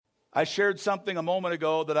I shared something a moment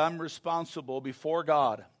ago that I'm responsible before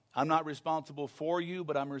God. I'm not responsible for you,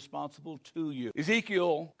 but I'm responsible to you.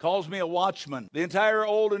 Ezekiel calls me a watchman. The entire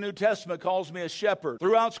Old and New Testament calls me a shepherd.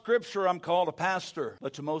 Throughout Scripture, I'm called a pastor,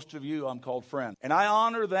 but to most of you, I'm called friend. And I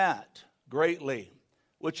honor that greatly,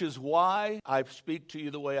 which is why I speak to you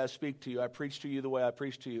the way I speak to you. I preach to you the way I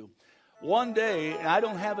preach to you. One day, and I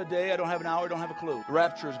don't have a day, I don't have an hour, I don't have a clue. The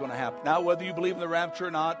rapture is going to happen. Now, whether you believe in the rapture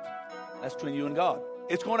or not, that's between you and God.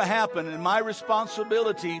 It's going to happen, and my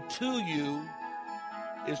responsibility to you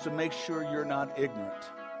is to make sure you're not ignorant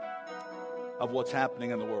of what's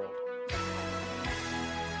happening in the world.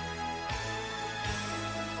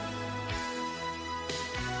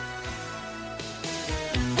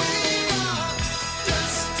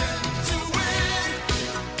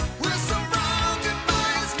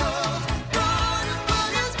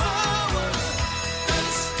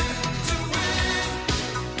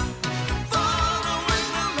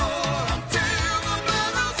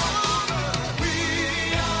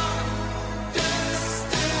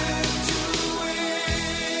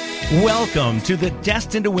 Welcome to the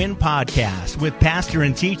Destined to Win podcast with pastor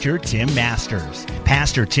and teacher Tim Masters.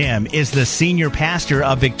 Pastor Tim is the senior pastor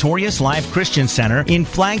of Victorious Life Christian Center in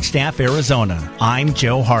Flagstaff, Arizona. I'm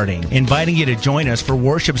Joe Harding, inviting you to join us for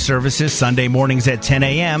worship services Sunday mornings at 10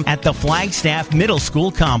 a.m. at the Flagstaff Middle School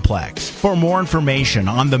Complex. For more information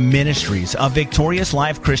on the ministries of Victorious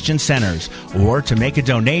Life Christian Centers or to make a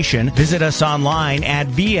donation, visit us online at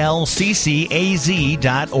vlccaz.org.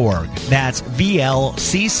 That's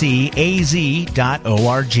vlccaz.org.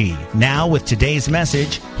 Now with today's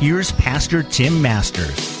message, here's Pastor Tim Masters. You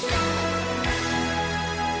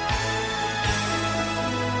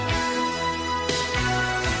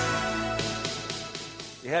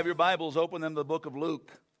have your Bibles, open them to the book of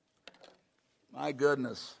Luke. My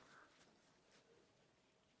goodness.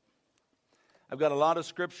 I've got a lot of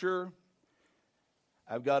scripture.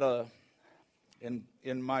 I've got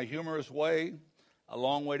in my humorous way, a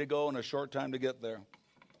long way to go and a short time to get there.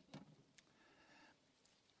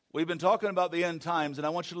 We've been talking about the end times, and I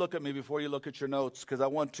want you to look at me before you look at your notes, because I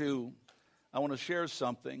want to share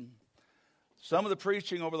something. Some of the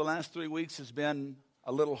preaching over the last 3 weeks has been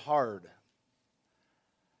a little hard.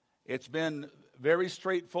 It's been very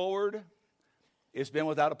straightforward. It's been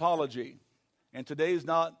without apology. And today's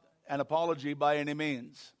not an apology by any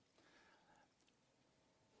means.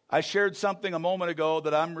 I shared something a moment ago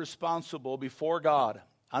that I'm responsible before God.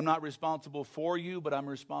 I'm not responsible for you, but I'm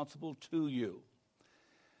responsible to you.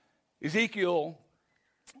 Ezekiel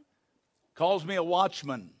calls me a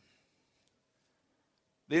watchman.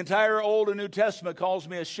 The entire Old and New Testament calls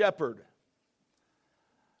me a shepherd.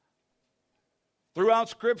 Throughout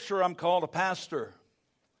Scripture, I'm called a pastor.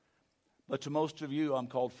 But to most of you, I'm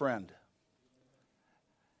called friend.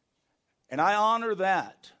 And I honor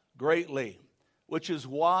that greatly, which is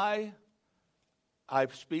why I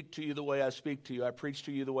speak to you the way I speak to you. I preach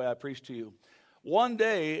to you the way I preach to you. One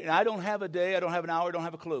day, and I don't have a day, I don't have an hour, I don't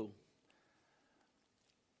have a clue.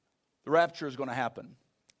 The rapture is going to happen.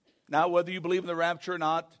 Now, whether you believe in the rapture or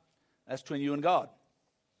not, that's between you and God.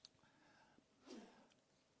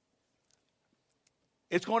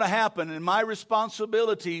 It's going to happen, and my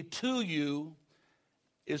responsibility to you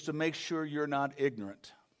is to make sure you're not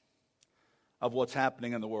ignorant of what's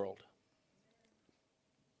happening in the world.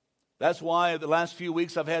 That's why the last few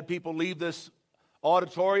weeks I've had people leave this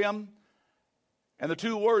auditorium, and the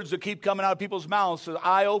two words that keep coming out of people's mouths are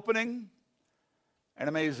eye-opening and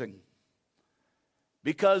amazing.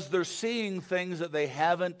 Because they're seeing things that they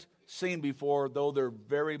haven't seen before, though they're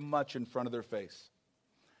very much in front of their face.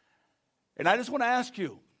 And I just want to ask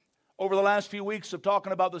you, over the last few weeks of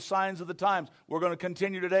talking about the signs of the times, we're going to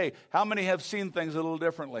continue today. How many have seen things a little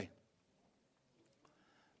differently?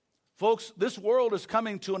 Folks, this world is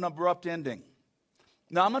coming to an abrupt ending.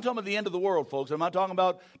 Now, I'm not talking about the end of the world, folks. I'm not talking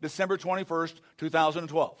about December 21st,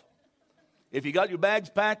 2012. If you got your bags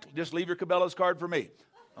packed, just leave your Cabela's card for me.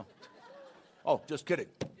 Oh, just kidding.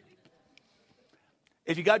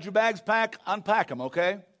 If you got your bags packed, unpack them,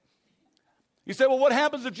 okay? You say, well, what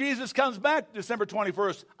happens if Jesus comes back December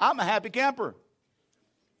 21st? I'm a happy camper.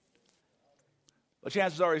 But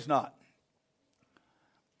chances are he's not.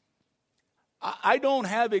 I don't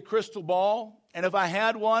have a crystal ball, and if I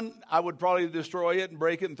had one, I would probably destroy it and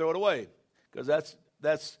break it and throw it away, because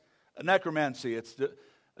that's a necromancy. It's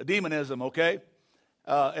a demonism, okay?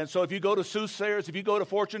 And so if you go to soothsayers, if you go to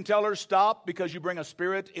fortune tellers, stop, because you bring a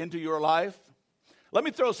spirit into your life. Let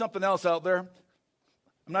me throw something else out there.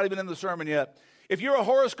 I'm not even in the sermon yet. If you're a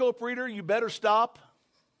horoscope reader, you better stop.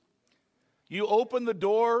 You open the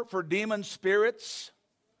door for demon spirits.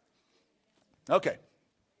 Okay.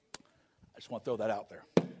 I just want to throw that out there.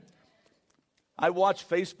 I watch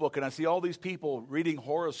Facebook and I see all these people reading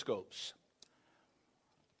horoscopes.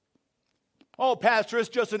 Oh, Pastor, it's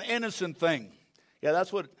just an innocent thing. Yeah,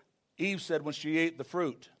 that's what Eve said when she ate the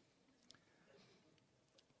fruit.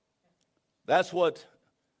 That's what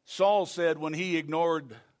Saul said when he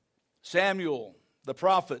ignored Samuel, the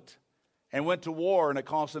prophet, and went to war, and it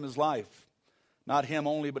cost him his life. Not him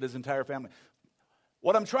only, but his entire family.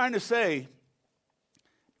 What I'm trying to say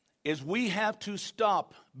is we have to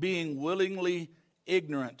stop being willingly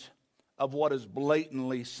ignorant of what is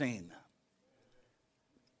blatantly seen.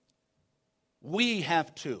 We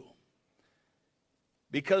have to.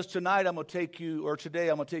 Because today I'm going to take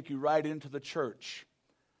you right into the church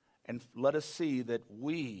and let us see that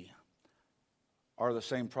we are the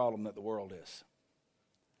same problem that the world is.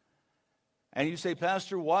 And you say,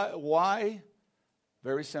 Pastor, why?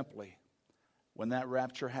 Very simply, when that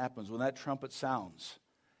rapture happens, when that trumpet sounds,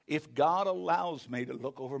 if God allows me to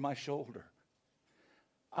look over my shoulder,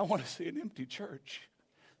 I want to see an empty church.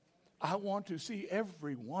 I want to see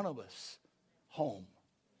every one of us home.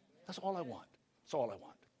 That's all I want. That's all I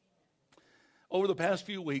want. Over the past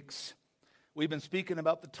few weeks, we've been speaking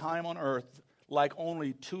about the time on earth like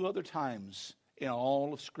only two other times in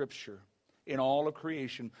all of Scripture, in all of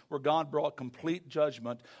creation, where God brought complete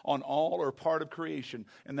judgment on all or part of creation,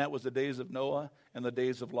 and that was the days of Noah and the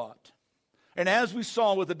days of Lot. And as we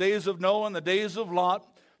saw with the days of Noah and the days of Lot,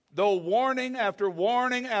 though warning after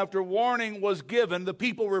warning after warning was given, the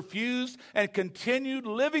people refused and continued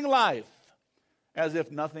living life as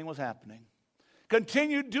if nothing was happening.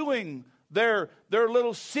 Continued doing their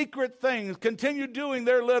little secret things, continued doing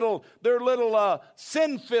their little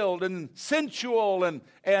sin-filled and sensual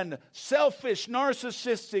and selfish,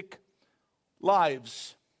 narcissistic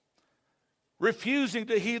lives, refusing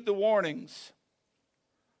to heed the warnings,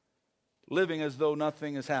 living as though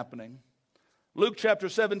nothing is happening. Luke chapter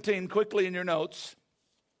 17, quickly in your notes.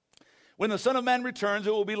 When the Son of Man returns,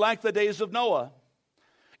 it will be like the days of Noah.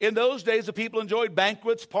 In those days, the people enjoyed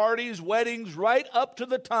banquets, parties, weddings, right up to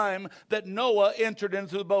the time that Noah entered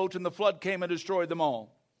into the boat and the flood came and destroyed them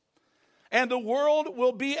all. And the world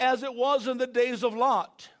will be as it was in the days of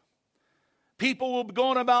Lot. People will be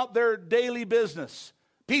going about their daily business.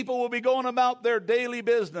 People will be going about their daily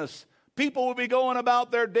business. People will be going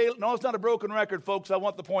about their daily... No, it's not a broken record, folks. I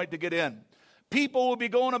want the point to get in. People will be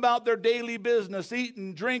going about their daily business,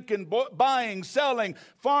 eating, drinking, buying, selling,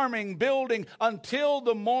 farming, building, until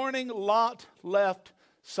the morning Lot left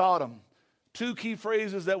Sodom. Two key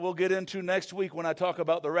phrases that we'll get into next week when I talk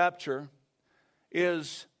about the rapture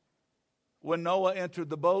is when Noah entered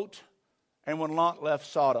the boat and when Lot left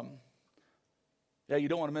Sodom. Yeah, you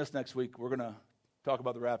don't want to miss next week. We're going to talk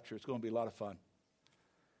about the rapture. It's going to be a lot of fun.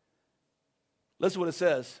 Listen to what it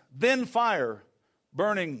says. Then fire,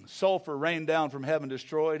 burning sulfur, rained down from heaven,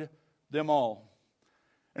 destroyed them all.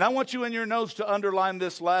 And I want you in your notes to underline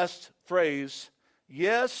this last phrase.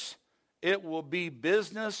 Yes, it will be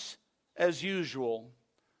business as usual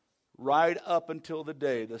right up until the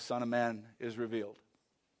day the Son of Man is revealed.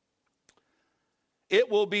 It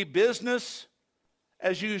will be business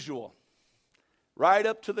as usual right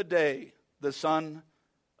up to the day the Son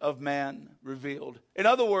of Man revealed. In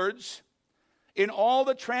other words, in all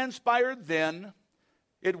that transpired then,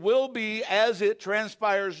 it will be as it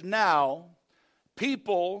transpires now.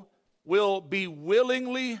 People will be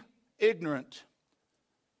willingly ignorant.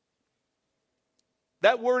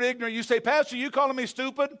 That word ignorant, you say, Pastor, you calling me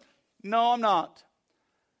stupid? No, I'm not.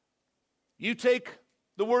 You take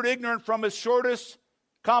the word ignorant from its shortest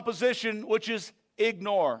composition, which is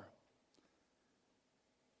ignore.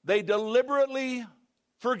 They deliberately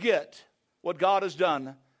forget what God has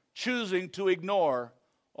done, choosing to ignore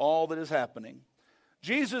all that is happening.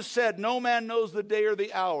 Jesus said, no man knows the day or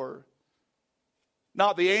the hour.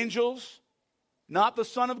 Not the angels, not the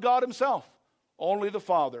Son of God himself, only the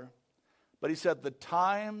Father. But he said the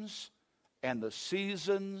times and the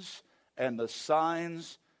seasons and the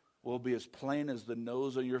signs will be as plain as the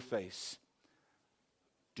nose on your face.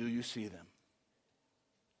 Do you see them?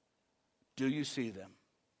 Do you see them?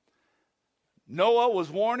 Noah was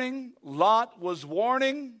warning, Lot was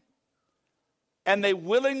warning, and they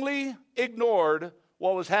willingly ignored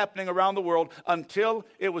what was happening around the world until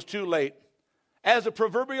it was too late. As a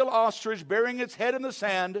proverbial ostrich burying its head in the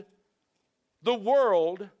sand, the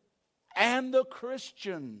world and the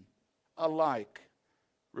Christian alike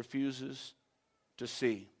refuses to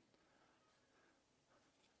see.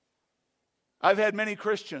 I've had many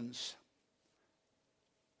Christians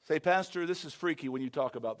say, Pastor, this is freaky when you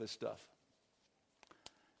talk about this stuff.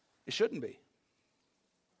 It shouldn't be.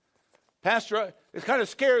 Pastor, it kind of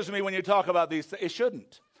scares me when you talk about these things. It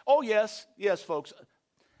shouldn't. Oh, yes, folks.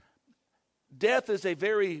 Death is a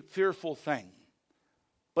very fearful thing,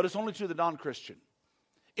 but it's only to the non-Christian.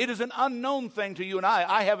 It is an unknown thing to you and I.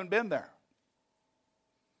 I haven't been there.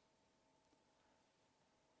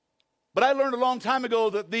 But I learned a long time ago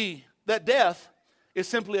that death is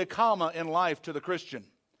simply a comma in life to the Christian.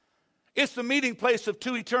 It's the meeting place of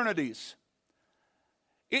two eternities.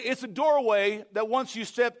 It's a doorway that once you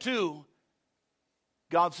step to,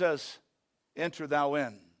 God says, enter thou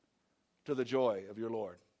in to the joy of your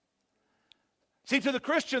Lord. See, to the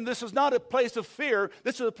Christian, this is not a place of fear.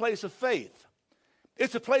 This is a place of faith.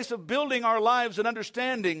 It's a place of building our lives and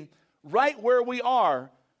understanding right where we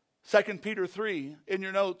are. 2 Peter 3 in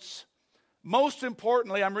your notes. Most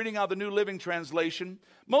importantly, I'm reading out the New Living Translation.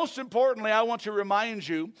 Most importantly, I want to remind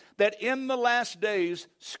you that in the last days,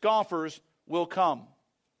 scoffers will come,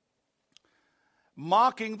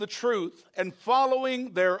 mocking the truth and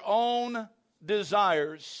following their own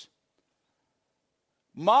desires.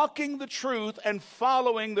 Mocking the truth and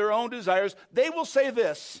following their own desires. They will say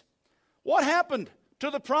this: what happened to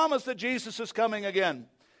the promise that Jesus is coming again?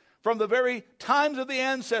 From the very times of the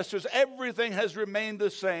ancestors, everything has remained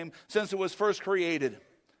the same since it was first created.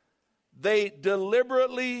 They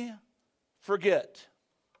deliberately forget.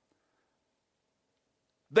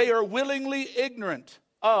 They are willingly ignorant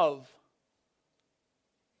of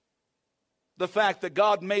the fact that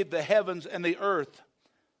God made the heavens and the earth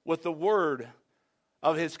with the word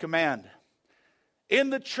of his command.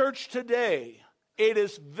 In the church today, it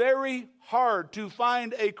is very hard to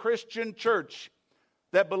find a Christian church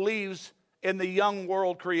that believes in the young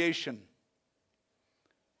world creation.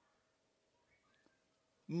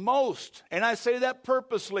 Most, and I say that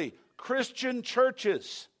purposely, Christian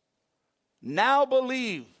churches now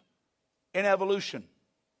believe in evolution.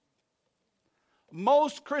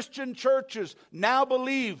 Most Christian churches now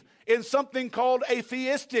believe in something called a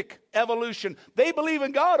theistic evolution. They believe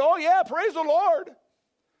in God. Oh yeah, praise the Lord.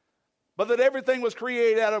 But that everything was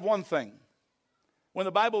created out of one thing. When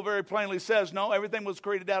the Bible very plainly says, no, everything was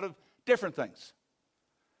created out of different things.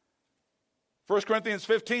 1 Corinthians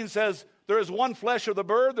 15 says, there is one flesh of the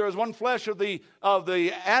bird, there is one flesh of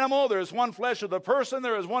the animal, there is one flesh of the person,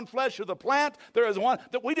 there is one flesh of the plant, there is one,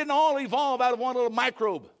 that we didn't all evolve out of one little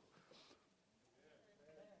microbe.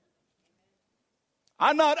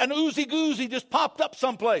 I'm not an oozy-goozy just popped up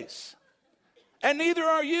someplace. And neither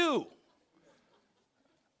are you.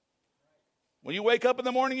 When you wake up in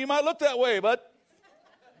the morning, you might look that way, but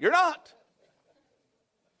you're not.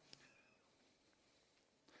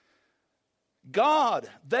 God,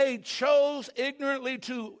 they chose ignorantly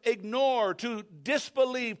to ignore, to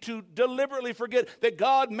disbelieve, to deliberately forget that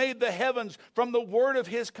God made the heavens from the word of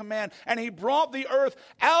his command. And he brought the earth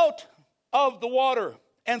out of the water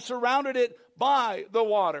and surrounded it by the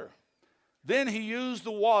water. Then he used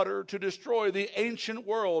the water to destroy the ancient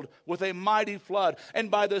world with a mighty flood. And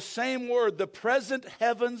by the same word, the present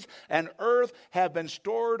heavens and earth have been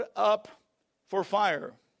stored up for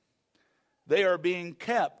fire. They are being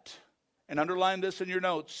kept, and underline this in your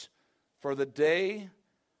notes, for the day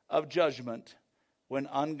of judgment when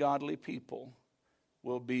ungodly people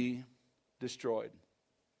will be destroyed.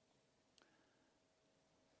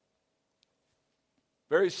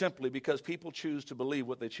 Very simply, because people choose to believe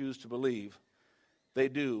what they choose to believe, they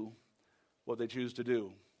do what they choose to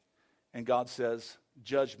do. And God says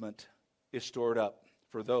judgment is stored up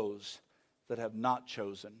for those that have not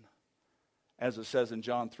chosen. As it says in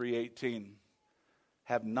John 3:18,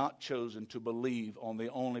 have not chosen to believe on the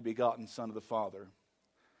only begotten Son of the Father,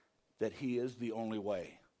 that he is the only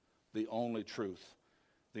way, the only truth,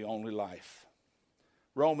 the only life.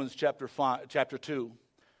 Romans chapter 2.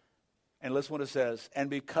 And listen what it says.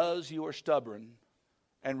 And because you are stubborn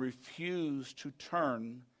and refuse to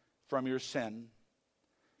turn from your sin,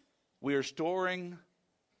 we are storing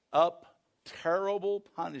up terrible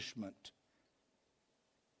punishment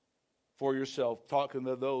for yourself. Talking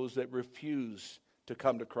to those that refuse to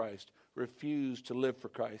come to Christ, refuse to live for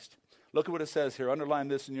Christ. Look at what it says here. Underline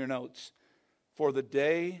this in your notes. For the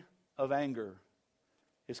day of anger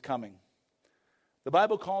is coming. The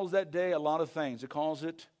Bible calls that day a lot of things. It calls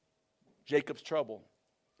it Jacob's trouble.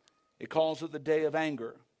 It calls it the day of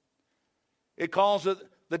anger. It calls it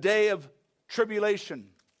the day of tribulation.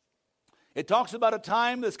 It talks about a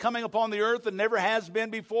time that's coming upon the earth that never has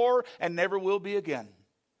been before and never will be again.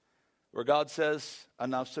 Where God says,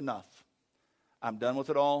 enough's enough. I'm done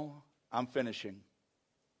with it all. I'm finishing.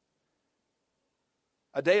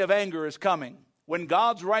 A day of anger is coming when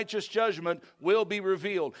God's righteous judgment will be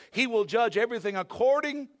revealed. He will judge everything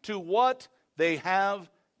according to what they have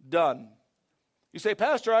done. You say,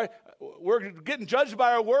 Pastor, we're getting judged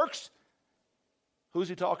by our works. Who's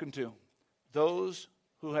he talking to? Those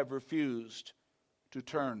who have refused to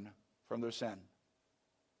turn from their sin.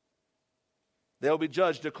 They'll be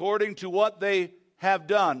judged according to what they have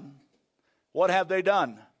done. What have they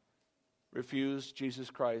done? Refused Jesus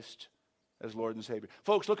Christ as Lord and Savior.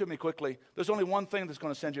 Folks, look at me quickly. There's only one thing that's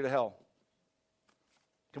going to send you to hell.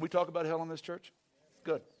 Can we talk about hell in this church?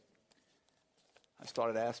 Good. I just thought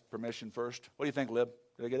I'd ask permission first. What do you think, Lib?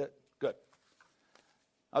 Did I get it? Good.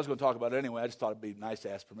 I was going to talk about it anyway. I just thought it'd be nice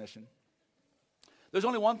to ask permission. There's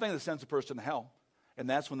only one thing that sends a person to hell, and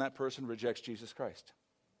that's when that person rejects Jesus Christ.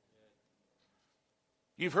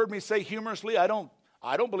 You've heard me say humorously, I don't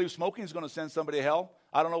believe smoking is going to send somebody to hell.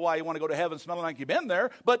 I don't know why you want to go to heaven smelling like you've been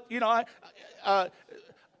there, but, I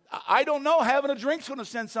don't know having a drink's going to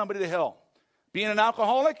send somebody to hell. Being an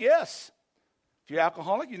alcoholic, yes. If you're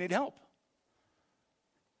alcoholic, you need help.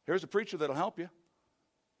 Here's a preacher that'll help you.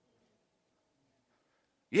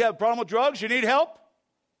 You have a problem with drugs, you need help?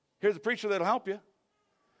 Here's a preacher that'll help you.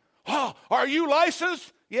 Oh, are you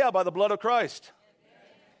licensed? Yeah, by the blood of Christ.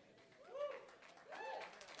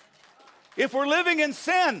 If we're living in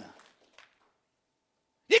sin,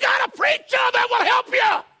 you got a preacher that will help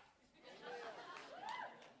you.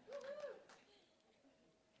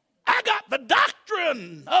 I got the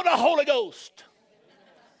doctrine of the Holy Ghost.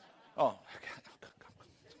 Oh,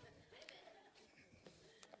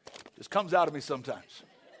 this comes out of me sometimes.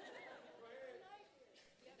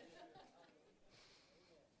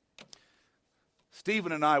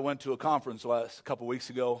 Stephen and I went to a conference a couple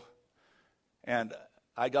weeks ago, and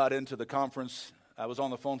I got into the conference. I was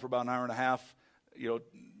on the phone for about an hour and a half,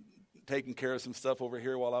 taking care of some stuff over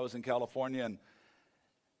here while I was in California.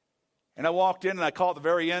 And I walked in, and I caught the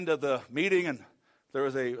very end of the meeting, and there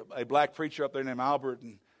was a black preacher up there named Albert,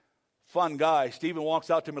 and fun guy. Stephen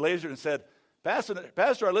walks out to me later and said,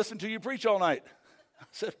 Pastor, I listened to you preach all night. I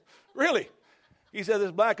said, really? He said,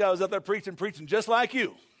 this black guy was up there preaching just like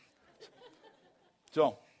you.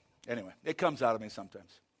 So, anyway, it comes out of me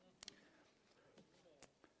sometimes.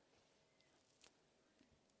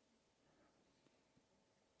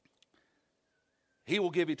 He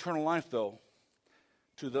will give eternal life, though,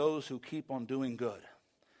 to those who keep on doing good,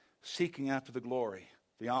 seeking after the glory,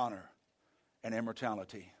 the honor, and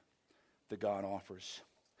immortality that God offers.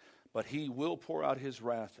 But he will pour out his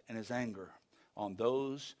wrath and his anger on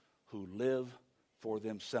those who live for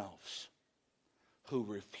themselves, who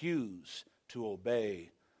refuse to obey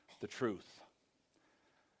the truth.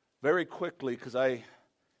 Very quickly, because I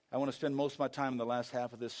want to spend most of my time in the last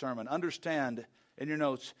half of this sermon. Understand in your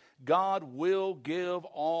notes, God will give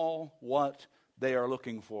all what they are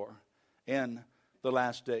looking for in the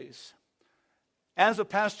last days. As a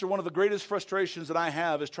pastor, one of the greatest frustrations that I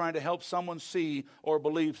have is trying to help someone see or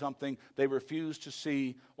believe something they refuse to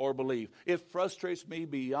see or believe. It frustrates me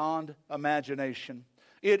beyond imagination.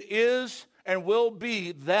 It is and will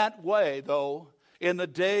be that way, though, in the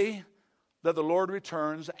day that the Lord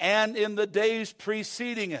returns and in the days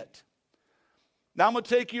preceding it. Now I'm going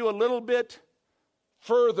to take you a little bit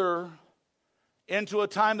further into a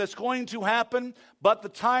time that's going to happen, but the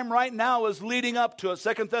time right now is leading up to it.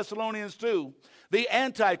 2 Thessalonians 2, the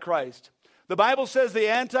Antichrist. The Bible says the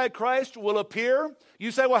Antichrist will appear.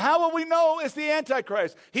 You say, well, how will we know it's the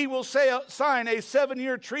Antichrist? He will sign a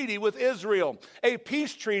 7-year treaty with Israel, a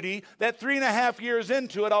peace treaty that 3.5 years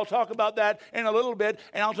into it, I'll talk about that in a little bit,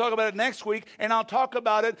 and I'll talk about it next week, and I'll talk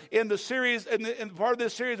about it in the series, in part of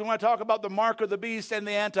this series when I talk about the mark of the beast and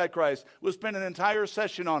the Antichrist. We'll spend an entire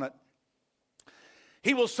session on it.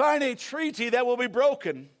 He will sign a treaty that will be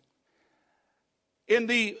broken in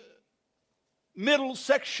the middle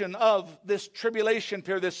section of this tribulation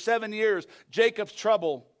period, this 7 years, Jacob's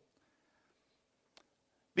trouble.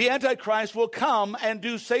 The Antichrist will come and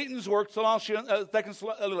do Satan's work, 2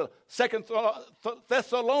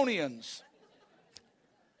 Thessalonians,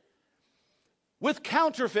 with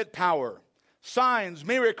counterfeit power, signs,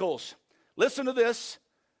 miracles. Listen to this,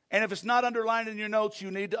 and if it's not underlined in your notes, you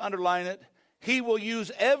need to underline it. He will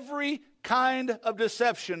use every kind of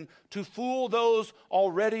deception to fool those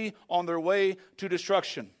already on their way to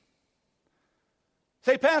destruction.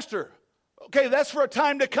 Say, Pastor, okay, that's for a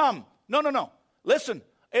time to come. No. Listen,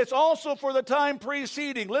 it's also for the time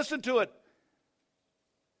preceding. Listen to it.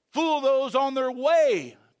 Fool those on their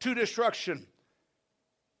way to destruction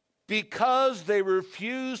because they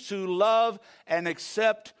refuse to love and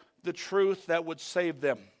accept the truth that would save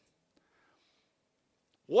them.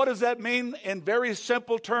 What does that mean in very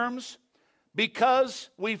simple terms? Because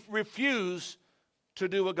we refuse to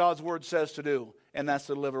do what God's word says to do, and that's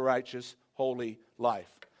to live a righteous, holy life.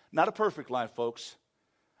 Not a perfect life, folks.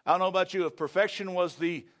 I don't know about you. If perfection was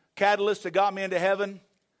the catalyst that got me into heaven,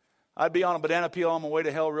 I'd be on a banana peel on my way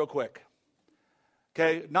to hell real quick.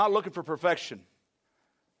 Okay, not looking for perfection.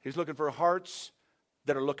 He's looking for hearts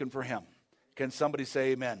that are looking for him. Can somebody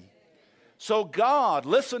say amen? So God,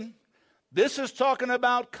 listen, this is talking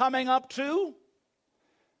about coming up to.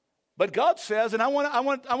 But God says, and I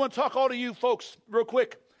want to talk all to you folks real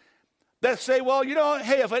quick that say, well, you know,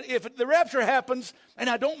 hey, if the rapture happens and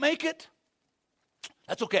I don't make it,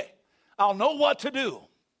 that's okay. I'll know what to do.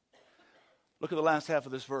 Look at the last half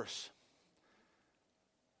of this verse.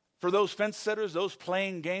 For those fence sitters, those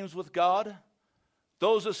playing games with God,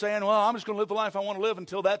 those that are saying, well, I'm just going to live the life I want to live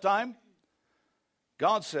until that time.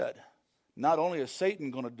 God said, not only is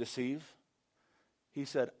Satan going to deceive, he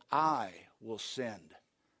said, I will send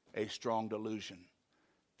a strong delusion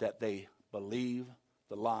that they believe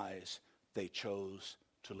the lies they chose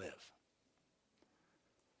to live.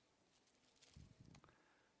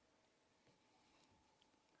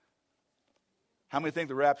 How many think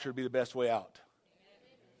the rapture would be the best way out?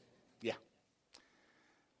 Yeah.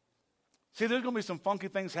 See, there's going to be some funky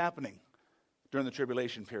things happening during the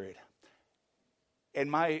tribulation period. And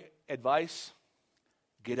my advice,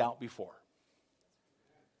 get out before.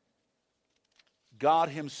 God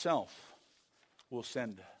himself will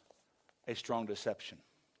send a strong deception.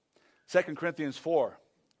 2 Corinthians 4.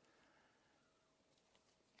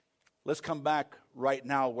 Let's come back right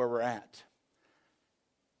now where we're at.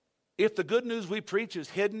 If the good news we preach is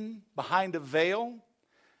hidden behind a veil,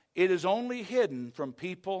 it is only hidden from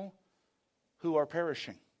people who are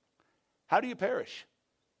perishing. How do you perish?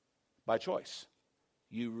 By choice.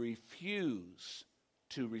 You refuse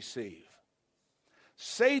to receive.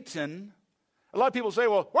 Satan, a lot of people say,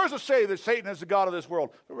 well, where's it say that Satan is the god of this world?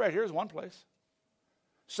 But right here's one place.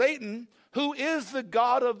 Satan, who is the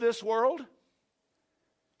god of this world,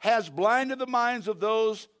 has blinded the minds of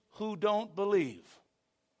those who don't believe.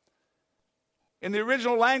 In the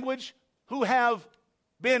original language, who have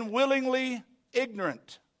been willingly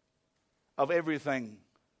ignorant of everything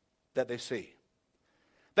that they see.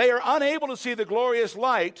 They are unable to see the glorious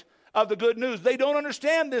light of the good news. They don't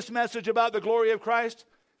understand this message about the glory of Christ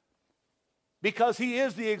because he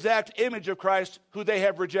is the exact image of Christ who they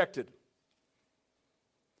have rejected.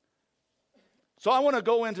 So I want to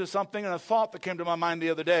go into something and a thought that came to my mind the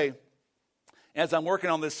other day as I'm working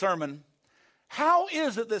on this sermon. How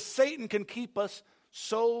is it that Satan can keep us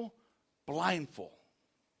so blindfold?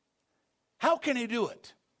 How can he do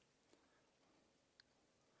it?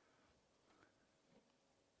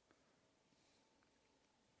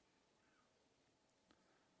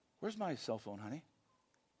 Where's my cell phone, honey?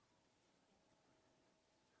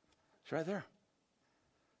 It's right there.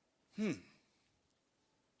 Has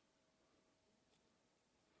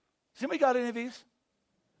anybody got any of these?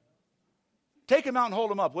 Take them out and hold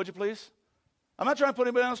them up, would you please? I'm not trying to put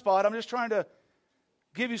anybody on the spot. I'm just trying to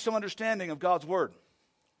give you some understanding of God's word.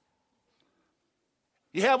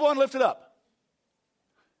 You have one, lift it up.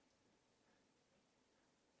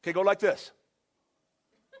 Okay, go like this.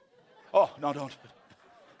 Oh, no, don't.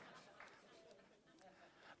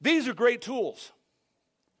 These are great tools.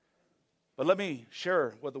 But let me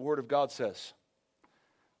share what the Word of God says.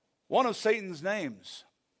 One of Satan's names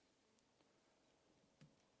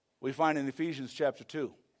we find in Ephesians chapter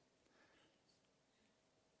 2.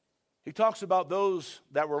 He talks about those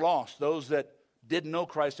that were lost, those that didn't know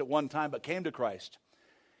Christ at one time but came to Christ.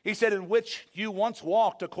 He said, in which you once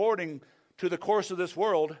walked according to the course of this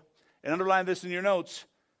world, and underline this in your notes,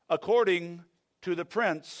 according to the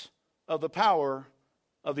prince of the power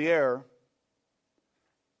of the air,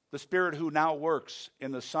 the spirit who now works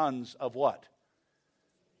in the sons of what?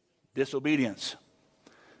 Disobedience.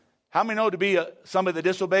 How many know to be somebody that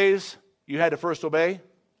disobeys, you had to first obey?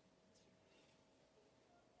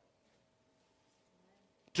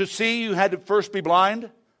 To see, you had to first be blind?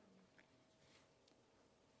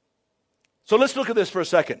 So let's look at this for a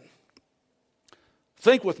second.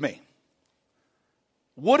 Think with me.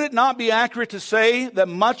 Would it not be accurate to say that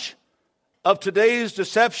much of today's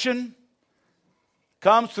deception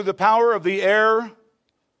comes through the power of the air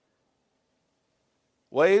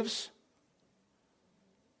waves?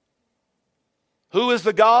 Who is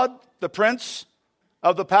the God, the prince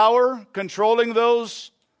of the power, controlling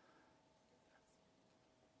those?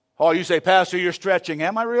 Oh, you say, Pastor, you're stretching.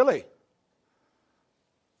 Am I really?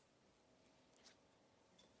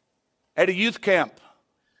 At a youth camp,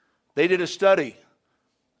 they did a study.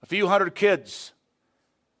 A few hundred kids.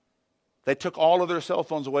 They took all of their cell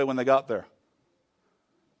phones away when they got there.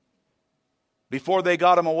 Before they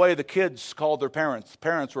got them away, the kids called their parents.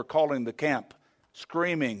 Parents were calling the camp,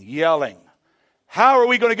 screaming, yelling. How are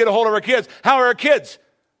we going to get a hold of our kids? How are our kids?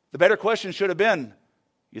 The better question should have been,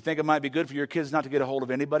 you think it might be good for your kids not to get a hold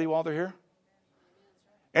of anybody while they're here?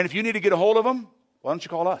 And if you need to get a hold of them, Why don't you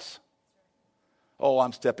call us? Oh,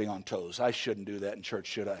 I'm stepping on toes. I shouldn't do that in church,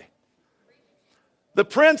 should I? The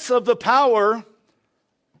prince of the power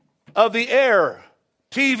of the air,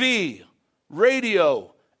 TV,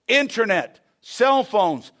 radio, internet, cell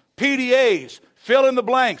phones, PDAs, fill in the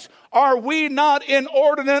blanks. Are we not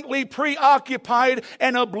inordinately preoccupied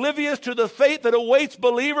and oblivious to the fate that awaits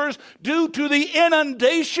believers due to the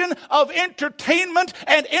inundation of entertainment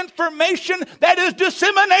and information that is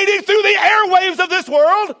disseminating through the airwaves of this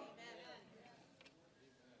world?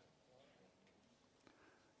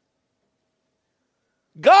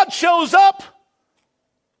 God shows up.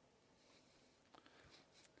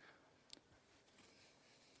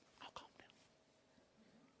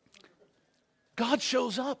 God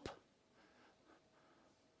shows up.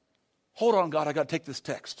 Hold on, God, I got to take this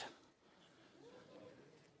text.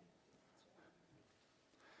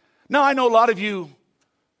 Now, I know a lot of you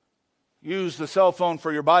use the cell phone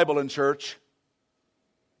for your Bible in church.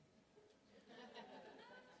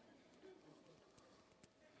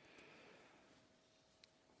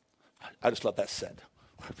 I just let that sit.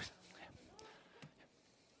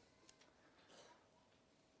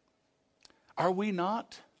 Are we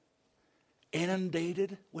not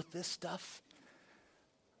inundated with this stuff?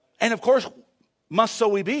 And of course, must so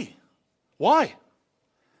we be. Why?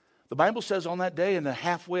 The Bible says on that day in the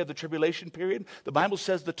halfway of the tribulation period, the Bible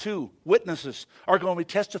says the two witnesses are going to be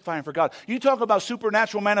testifying for God. You talk about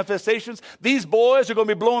supernatural manifestations, these boys are going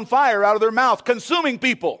to be blowing fire out of their mouth, consuming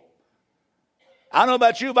people. I don't know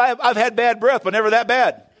about you, but I've had bad breath, but never that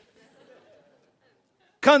bad.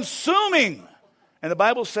 Consuming. And the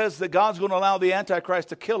Bible says that God's going to allow the Antichrist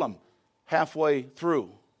to kill them halfway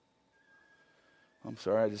through. I'm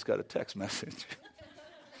sorry, I just got a text message.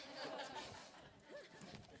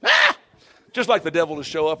 Just like the devil to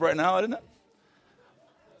show up right now, isn't it?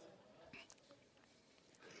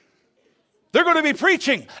 They're going to be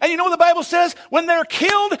preaching. And you know what the Bible says? When they're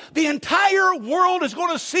killed, the entire world is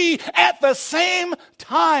going to see at the same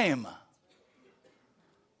time.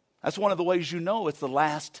 That's one of the ways you know it's the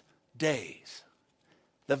last days.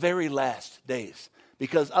 The very last days.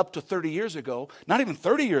 Because up to 30 years ago, not even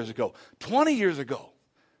 30 years ago, 20 years ago,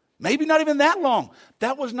 maybe not even that long,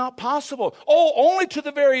 that was not possible. Oh, only to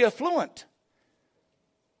the very affluent.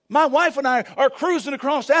 My wife and I are cruising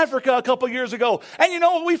across Africa a couple years ago, and you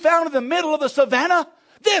know what we found in the middle of the savannah?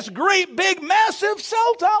 This great, big, massive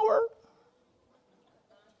cell tower.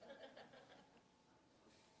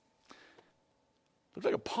 Looked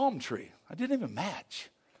like a palm tree. I didn't even match.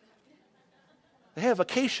 They have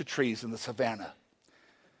acacia trees in the savannah.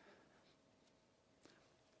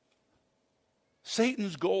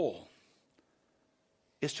 Satan's goal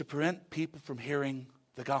is to prevent people from hearing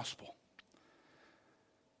the gospel.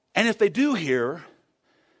 And if they do hear,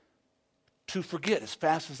 to forget as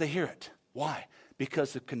fast as they hear it. Why?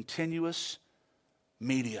 Because of continuous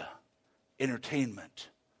media, entertainment,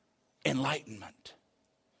 enlightenment.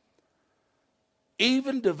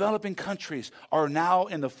 Even developing countries are now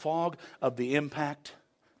in the fog of the impact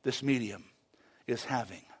this medium is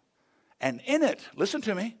having. And in it, listen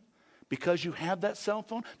to me, because you have that cell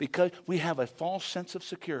phone, because we have a false sense of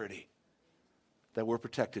security that we're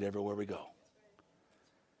protected everywhere we go.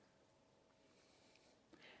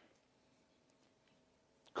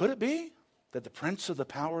 Could it be that the prince of the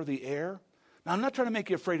power of the air? Now, I'm not trying to make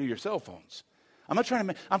you afraid of your cell phones. I'm trying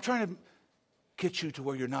to get you to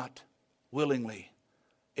where you're not willingly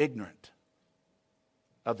ignorant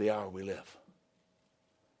of the hour we live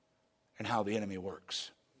and how the enemy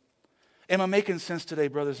works. Am I making sense today,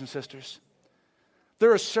 brothers and sisters?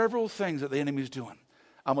 There are several things that the enemy's doing.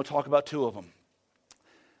 I'm going to talk about two of them.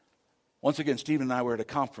 Once again, Stephen and I were at a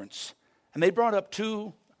conference, and they brought up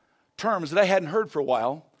two terms that I hadn't heard for a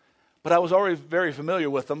while, but I was already very familiar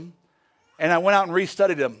with them, and I went out and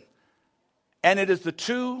restudied them. And it is the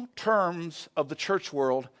two terms of the church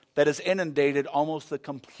world that has inundated almost the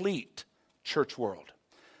complete church world.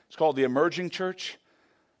 It's called the emerging church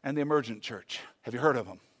and the emergent church. Have you heard of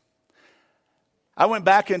them? I went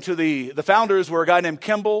back into the founders were a guy named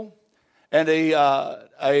Kimball and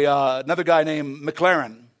another guy named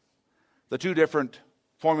McLaren. The two different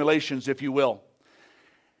formulations, if you will.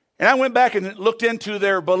 And I went back and looked into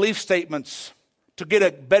their belief statements to get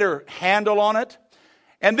a better handle on it.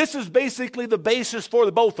 And this is basically the basis for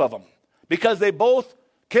the both of them. Because they both,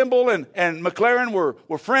 Kimball and McLaren,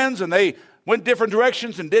 were friends, and they went different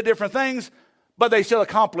directions and did different things, but they still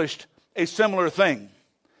accomplished a similar thing.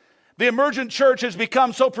 The emergent church has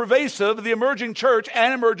become so pervasive, the emerging church,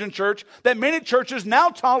 that many churches now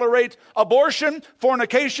tolerate abortion,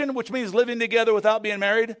 fornication, which means living together without being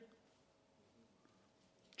married.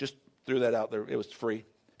 Just threw that out there. It was free.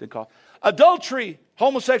 Didn't cost. adultery,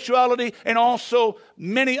 homosexuality, and also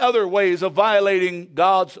many other ways of violating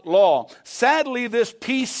God's law. Sadly, this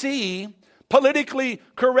PC, politically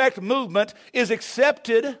correct movement is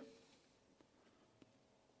accepted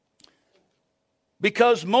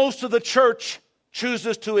because most of the church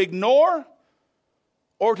chooses to ignore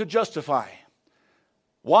or to justify.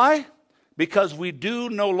 Why? Because we do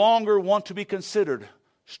no longer want to be considered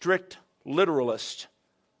strict literalists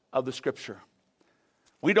of the Scripture.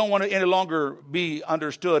 We don't want to any longer be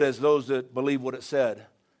understood as those that believe what it said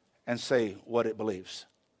and say what it believes.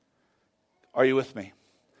 Are you with me?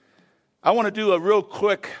 I want to do a real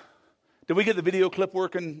quick, did we get the video clip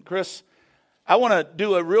working, Chris? I want to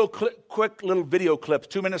do a real quick little video clip,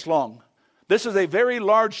 2 minutes long. This is a very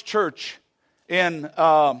large church in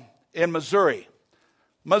Missouri.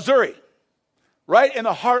 Missouri, right in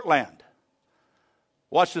the heartland.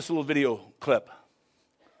 Watch this little video clip.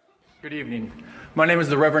 Good evening. My name is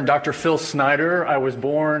the Reverend Dr. Phil Snyder. I was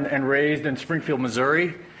born and raised in Springfield,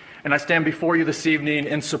 Missouri, and I stand before you this evening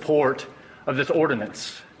in support of this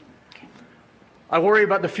ordinance. I worry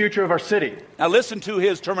about the future of our city. Now listen to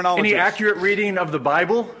his terminology. Any accurate reading of the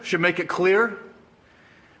Bible should make it clear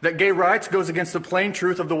that gay rights goes against the plain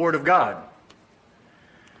truth of the Word of God.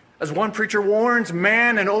 As one preacher warns,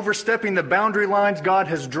 man in overstepping the boundary lines God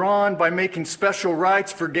has drawn by making special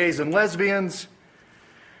rights for gays and lesbians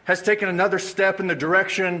has taken another step in the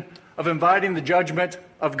direction of inviting the judgment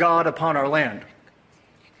of God upon our land.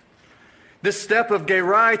 This step of gay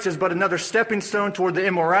rights is but another stepping stone toward the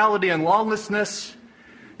immorality and lawlessness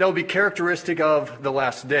that will be characteristic of the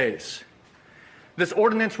last days. This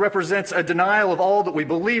ordinance represents a denial of all that we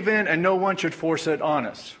believe in, and no one should force it on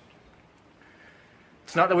us.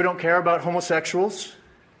 It's not that we don't care about homosexuals,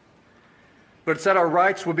 but it's that our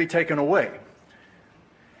rights will be taken away.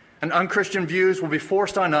 And unchristian views will be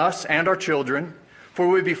forced on us and our children, for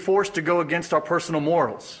we will be forced to go against our personal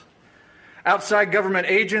morals. Outside government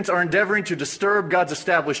agents are endeavoring to disturb God's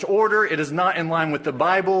established order. It is not in line with the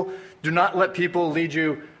Bible. Do not let people lead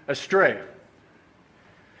you astray.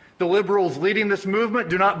 The liberals leading this movement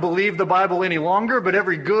do not believe the Bible any longer, but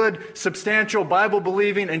every good, substantial,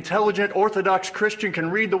 Bible-believing, intelligent, Orthodox Christian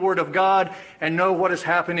can read the Word of God and know what is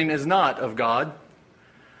happening is not of God.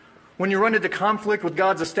 When you run into conflict with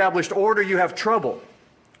God's established order, you have trouble.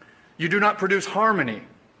 You do not produce harmony.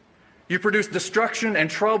 You produce destruction and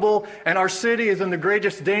trouble, and our city is in the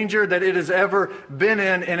greatest danger that it has ever been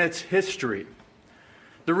in its history.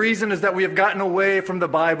 The reason is that we have gotten away from the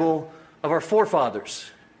Bible of our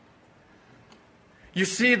forefathers. You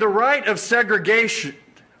see, the right of segregation,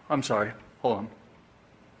 The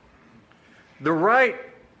right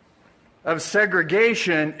of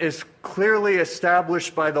segregation is clearly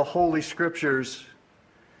established by the Holy Scriptures,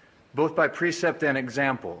 both by precept and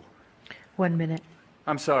example. 1 minute.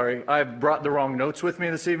 I'm sorry, I brought the wrong notes with me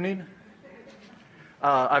this evening.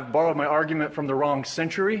 I've borrowed my argument from the wrong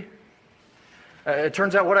century. It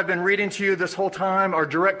turns out what I've been reading to you this whole time are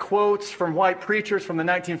direct quotes from white preachers from the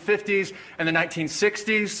 1950s and the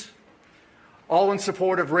 1960s, all in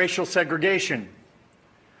support of racial segregation.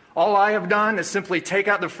 All I have done is simply take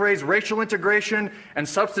out the phrase racial integration and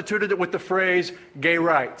substituted it with the phrase gay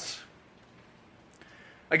rights.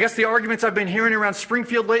 I guess the arguments I've been hearing around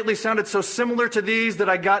Springfield lately sounded so similar to these that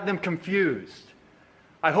I got them confused.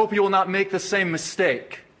 I hope you will not make the same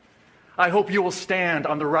mistake. I hope you will stand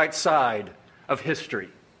on the right side of history.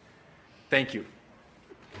 Thank you.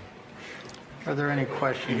 Are there any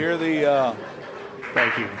questions? You hear the...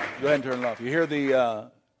 Thank you. Go ahead and turn it off. You hear the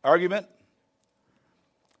argument?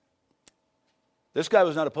 This guy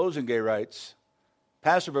was not opposing gay rights.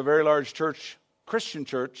 Pastor of a very large church, Christian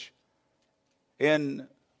church, in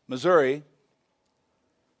Missouri.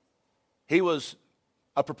 He was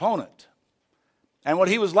a proponent. And what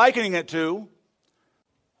he was likening it to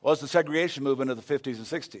was the segregation movement of the 50s and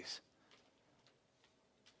 60s.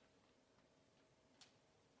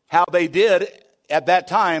 How they did, at that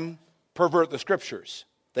time, pervert the Scriptures.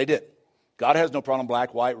 They did. God has no problem,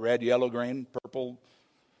 black, white, red, yellow, green, purple,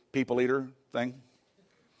 people eater thing.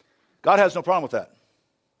 God has no problem with that.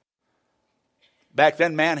 Back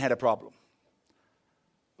then, man had a problem.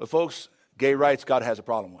 But folks, gay rights, God has a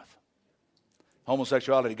problem with.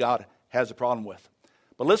 Homosexuality, God has a problem with.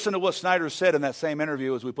 But listen to what Snyder said in that same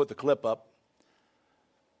interview as we put the clip up.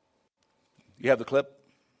 You have the clip?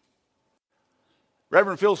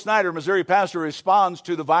 Reverend Phil Snyder, Missouri pastor, responds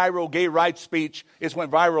to the viral gay rights speech. It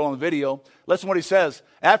went viral on the video. Listen to what he says.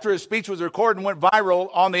 After his speech was recorded and went viral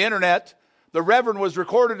on the internet, the Reverend was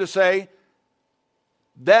recorded to say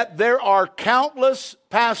that there are countless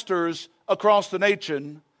pastors across the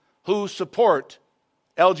nation who support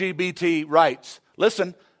LGBT rights.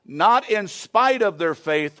 Listen, not in spite of their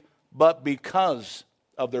faith, but because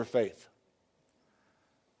of their faith.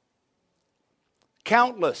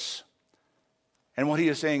 Countless. And what he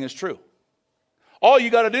is saying is true. All you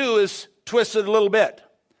got to do is twist it a little bit.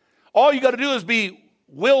 All you got to do is be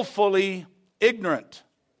willfully ignorant.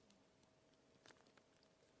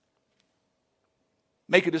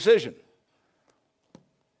 Make a decision.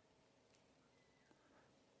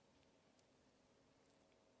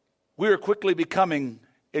 We are quickly becoming,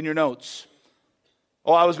 in your notes,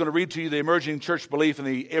 I was going to read to you the emerging church belief in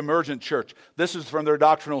the emergent church. This is from their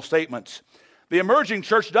doctrinal statements. The emerging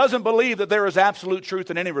church doesn't believe that there is absolute truth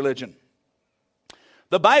in any religion.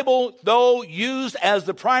 The Bible, though used as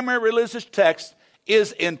the primary religious text,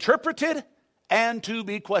 is interpreted and to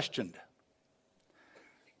be questioned.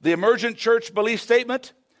 The emergent church belief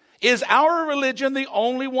statement: is our religion the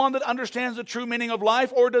only one that understands the true meaning of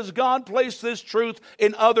life, or does God place this truth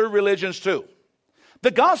in other religions too?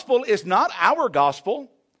 The gospel is not our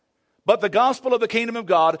gospel, but the gospel of the kingdom of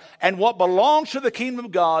God, and what belongs to the kingdom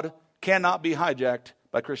of God cannot be hijacked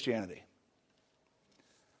by Christianity.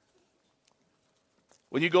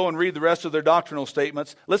 When you go and read the rest of their doctrinal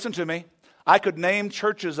statements, listen to me. I could name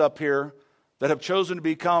churches up here that have chosen to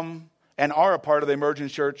become and are a part of the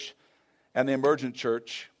emergent church and the emergent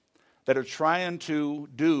church that are trying to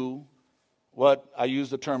do what, I use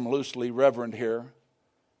the term loosely, Reverend here,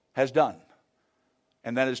 has done.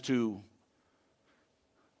 And that is to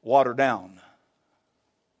water down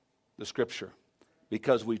the Scripture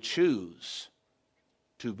because we choose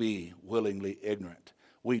to be willingly ignorant.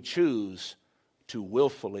 We choose to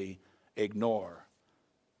willfully ignore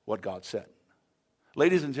what God said.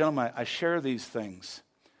 Ladies and gentlemen, I share these things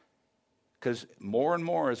because more and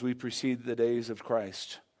more as we precede the days of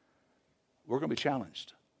Christ, we're going to be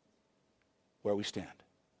challenged where we stand.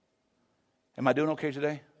 Am I doing okay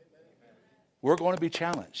today? We're going to be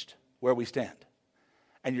challenged where we stand.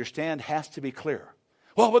 And your stand has to be clear.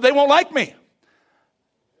 Well, but they won't like me.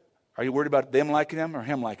 Are you worried about them liking them or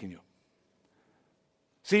him liking you?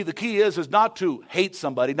 See, the key is not to hate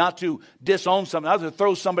somebody, not to disown somebody, not to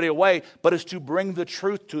throw somebody away, but is to bring the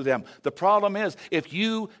truth to them. The problem is, if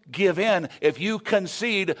you give in, if you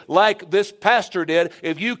concede like this pastor did,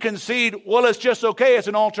 if you concede, well, it's just okay, it's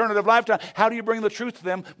an alternative lifetime, how do you bring the truth to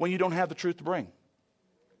them when you don't have the truth to bring?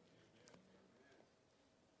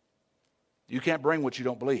 You can't bring what you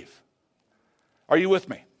don't believe. Are you with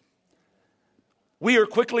me? We are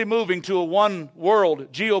quickly moving to a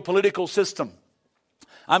one-world geopolitical system.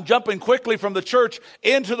 I'm jumping quickly from the church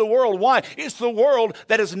into the world. Why? It's the world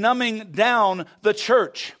that is numbing down the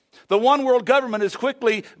church. The one world government is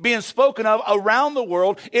quickly being spoken of around the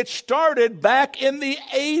world. It started back in the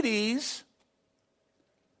 80s,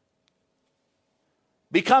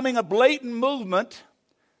 becoming a blatant movement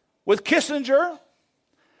with Kissinger,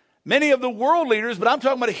 many of the world leaders, but I'm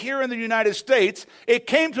talking about here in the United States. It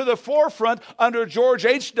came to the forefront under George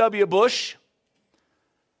H.W. Bush.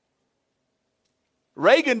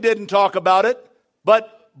 Reagan didn't talk about it,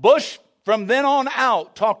 but Bush from then on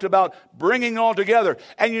out talked about bringing it all together.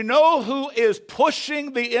 And you know who is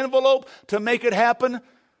pushing the envelope to make it happen?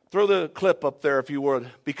 Throw the clip up there if you would,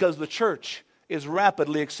 because the church is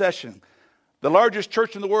rapidly accessioning. The largest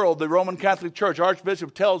church in the world, the Roman Catholic Church,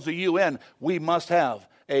 Archbishop tells the UN, we must have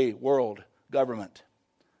a world government.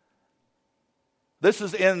 This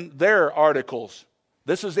is in their articles.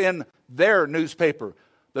 This is in their newspaper.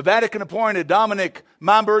 The Vatican appointed Dominic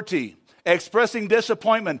Mamberti, expressing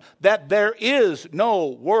disappointment that there is no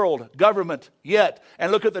world government yet.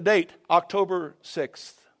 And look at the date, October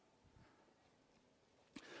 6th.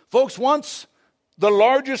 Folks, once the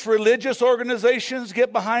largest religious organizations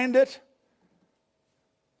get behind it,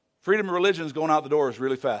 freedom of religion is going out the doors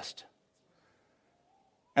really fast.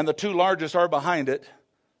 And the two largest are behind it,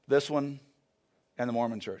 this one and the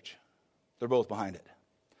Mormon Church. They're both behind it.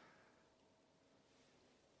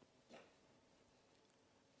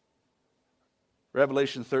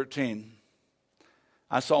 Revelation 13,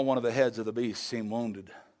 I saw one of the heads of the beast seem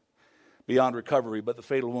wounded beyond recovery, but the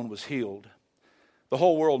fatal wound was healed. The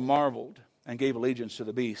whole world marveled and gave allegiance to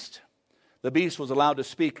the beast. The beast was allowed to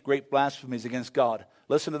speak great blasphemies against God.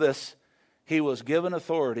 Listen to this. He was given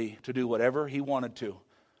authority to do whatever he wanted to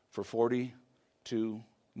for 42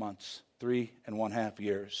 months, 3.5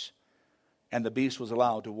 years. And the beast was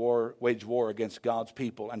allowed to wage war against God's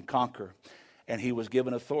people and conquer. And he was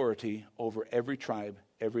given authority over every tribe,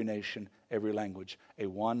 every nation, every language, a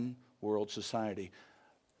one world society.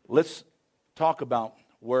 Let's talk about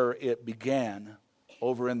where it began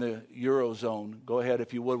over in the Eurozone. Go ahead,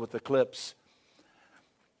 if you would, with the clips.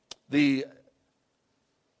 The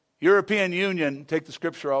European Union, take the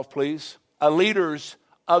scripture off, please. Leaders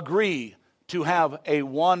agree to have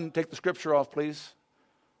take the scripture off, please,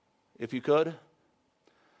 if you could.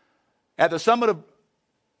 At the summit of,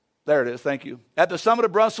 there it is, thank you. At the summit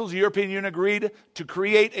of Brussels, the European Union agreed to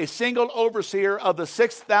create a single overseer of the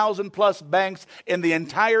 6,000 plus banks in the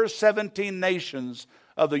entire 17 nations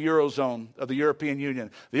of the Eurozone, of the European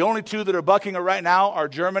Union. The only two that are bucking it right now are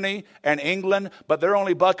Germany and England, but they're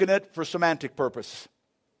only bucking it for semantic purpose.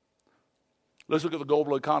 Let's look at the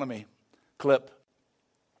global economy clip.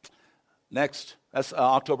 Next, that's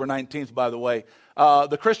October 19th, by the way.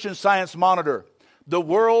 The Christian Science Monitor. The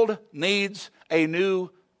world needs a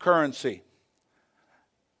new currency.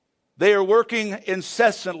 They are working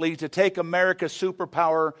incessantly to take America's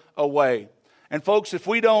superpower away. And folks, if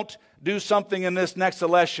we don't do something in this next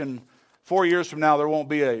election, 4 years from now, there won't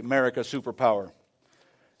be an America superpower.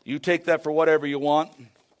 You take that for whatever you want.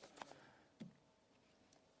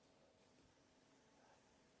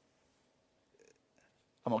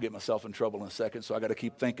 I'm going to get myself in trouble in a second, so I got to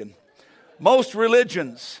keep thinking. Most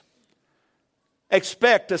religions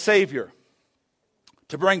expect a Savior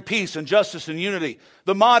to bring peace and justice and unity.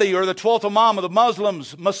 The Mahdi, or the 12th Imam of the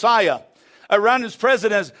Muslims, Messiah. Iran's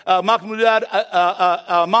president, Mahmoud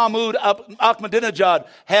Ahmadinejad,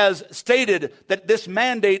 has stated that this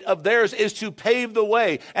mandate of theirs is to pave the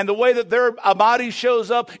way. And the way that their Mahdi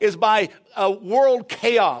shows up is by world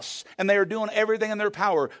chaos. And they are doing everything in their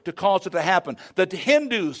power to cause it to happen. The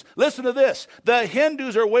Hindus, listen to this. The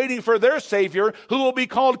Hindus are waiting for their Savior, who will be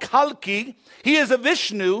called Kalki. He is a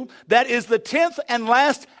Vishnu that is the 10th and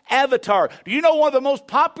last Avatar. Do you know one of the most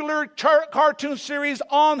popular cartoon series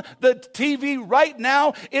on the TV right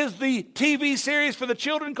now is the TV series for the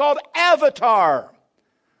children called Avatar?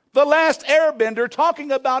 The Last Airbender,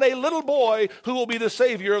 talking about a little boy who will be the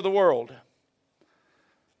Savior of the world.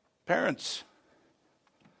 Parents,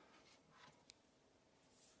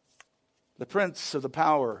 the prince of the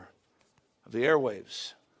power of the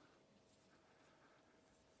airwaves.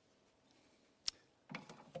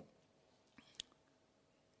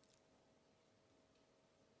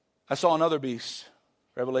 I saw another beast,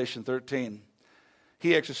 Revelation 13.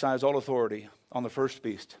 He exercised all authority on the first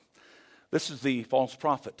beast. This is the false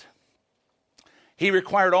prophet. He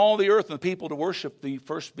required all the earth and the people to worship the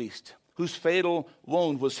first beast, whose fatal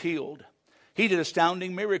wound was healed. He did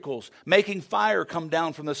astounding miracles, making fire come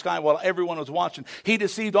down from the sky while everyone was watching. He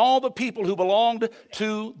deceived all the people who belonged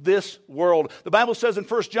to this world. The Bible says in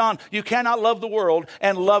 1 John, you cannot love the world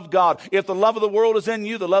and love God. If the love of the world is in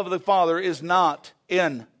you, the love of the Father is not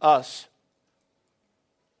in us.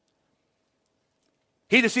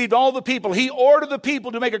 He deceived all the people. He ordered the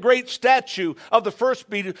people to make a great statue of the first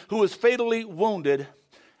beast who was fatally wounded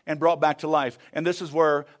and brought back to life. And this is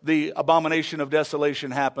where the abomination of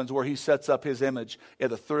desolation happens, where he sets up his image at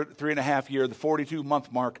the 3.5 year, the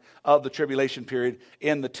 42-month mark of the tribulation period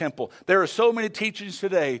in the temple. There are so many teachings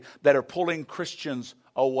today that are pulling Christians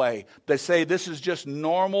away. They say this is just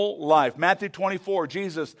normal life. Matthew 24,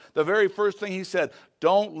 Jesus, the very first thing he said,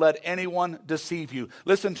 don't let anyone deceive you.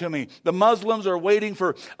 Listen to me. The Muslims are waiting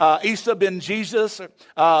for Isa bin Jesus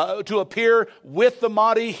to appear with the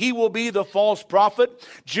Mahdi. He will be the false prophet.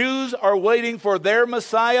 Jews are waiting for their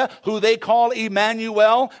Messiah, who they call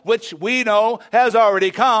Emmanuel, which we know has already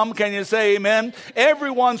come. Can you say amen?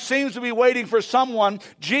 Everyone seems to be waiting for someone.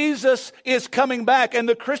 Jesus is coming back, and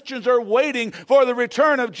the Christians are waiting for the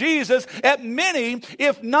return of Jesus. At many,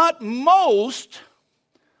 if not most,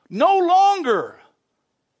 no longer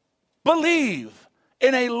believe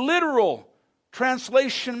in a literal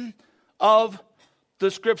translation of the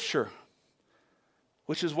Scripture,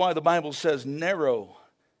 which is why the Bible says narrow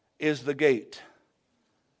is the gate.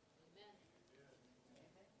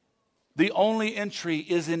 The only entry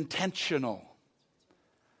is intentional.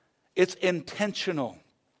 It's intentional.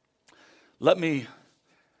 Let me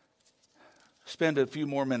spend a few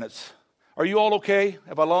more minutes. Are you all okay?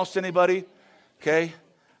 Have I lost anybody? Okay.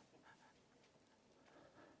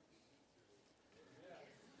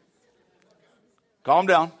 Calm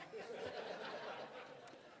down.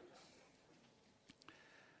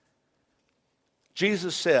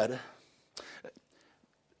 Jesus said,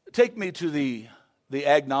 take me to the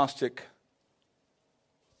agnostic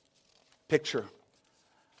picture.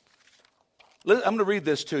 I'm going to read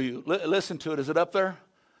this to you. Listen to it. Is it up there?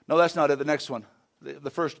 No, that's not it. The next one.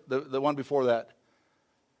 The one before that.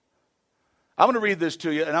 I'm going to read this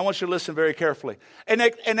to you, and I want you to listen very carefully. An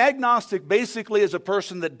agnostic basically is a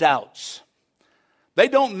person that doubts. They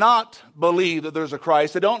don't not believe that there's a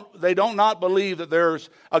Christ. They don't not believe that there's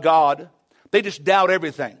a God. They just doubt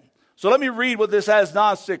everything. So let me read what this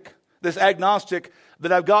agnostic that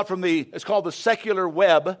I've got from it's called the Secular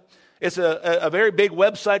Web. It's a very big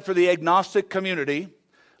website for the agnostic community.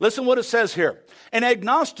 Listen what it says here. An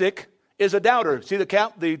agnostic is a doubter. See the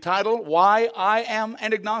title, Why I Am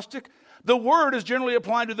an Agnostic? The word is generally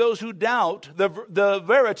applied to those who doubt the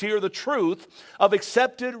verity or the truth of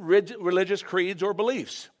accepted religious creeds or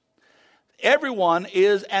beliefs. Everyone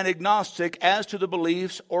is an agnostic as to the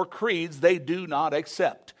beliefs or creeds they do not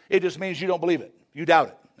accept. It just means you don't believe it. You doubt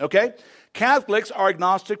it. Okay? Catholics are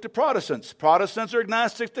agnostic to Protestants. Protestants are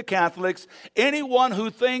agnostic to Catholics. Anyone who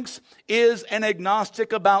thinks is an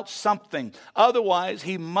agnostic about something. Otherwise,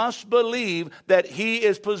 he must believe that he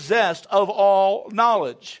is possessed of all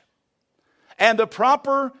knowledge. And the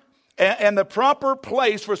proper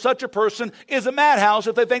place for such a person is a madhouse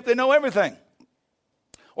if they think they know everything.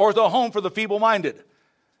 Or the home for the feeble-minded.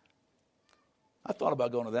 I thought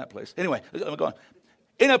about going to that place. Anyway, I'm going.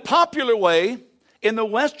 In a popular way, in the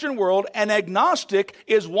Western world, an agnostic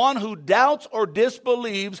is one who doubts or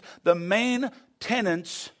disbelieves the main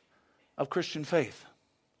tenets of Christian faith.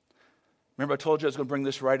 Remember I told you I was going to bring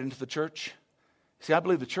this right into the church? See, I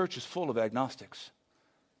believe the church is full of agnostics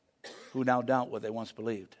who now doubt what they once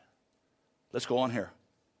believed. Let's go on here.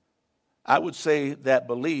 I would say that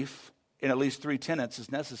belief in at least 3 tenets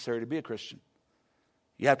is necessary to be a Christian.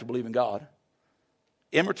 You have to believe in God,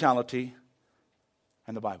 immortality,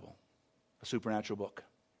 and the Bible, a supernatural book.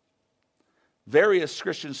 Various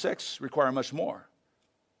Christian sects require much more.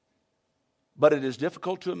 But it is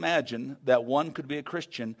difficult to imagine that one could be a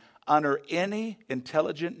Christian under any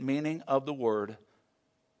intelligent meaning of the word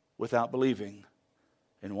without believing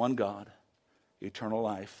in one God, eternal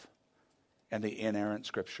life, and the inerrant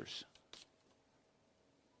scriptures.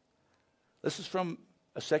 This is from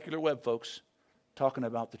a secular web, folks, talking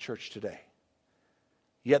about the church today.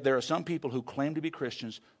 Yet there are some people who claim to be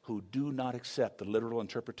Christians who do not accept the literal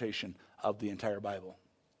interpretation of the entire Bible.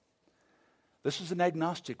 This is an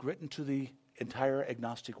agnostic written to the entire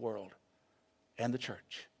agnostic world and the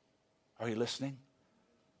church. Are you listening?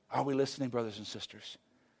 Are we listening, brothers and sisters?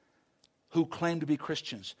 Who claim to be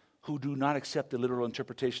Christians, who do not accept the literal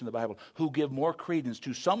interpretation of the Bible, who give more credence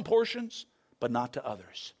to some portions, but not to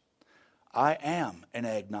others. I am an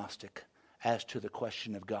agnostic as to the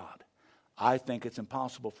question of God. I think it's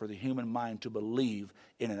impossible for the human mind to believe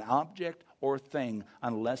in an object or thing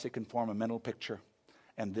unless it can form a mental picture.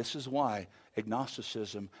 And this is why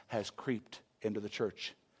agnosticism has creeped into the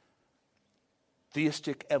church.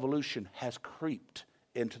 Theistic evolution has creeped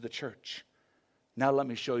into the church. Now let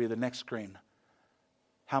me show you the next screen.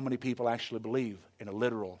 How many people actually believe in a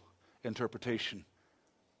literal interpretation?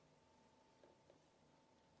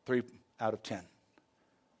 3 out of 10.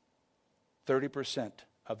 30%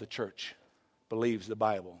 of the church believes the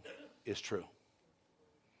Bible is true.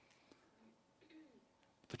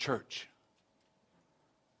 The church.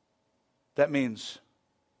 That means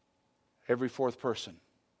every 4th person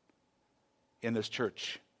in this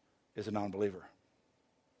church is a non-believer.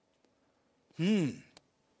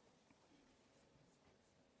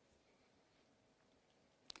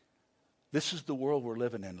 This is the world we're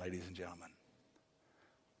living in, ladies and gentlemen.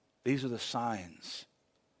 These are the signs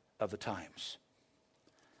of the times.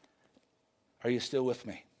 Are you still with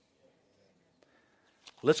me?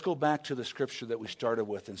 Let's go back to the scripture that we started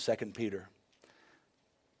with in 2 Peter.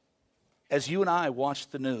 As you and I watch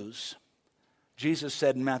the news, Jesus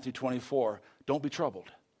said in Matthew 24, don't be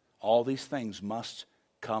troubled. All these things must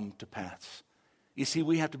come to pass. You see,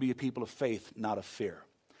 we have to be a people of faith, not of fear.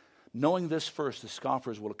 Knowing this first, the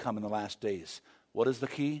scoffers will come in the last days. What is the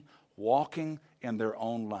key? Walking in their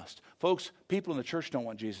own lust. Folks, people in the church don't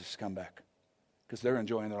want Jesus to come back because they're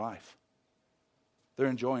enjoying their life. They're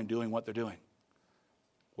enjoying doing what they're doing,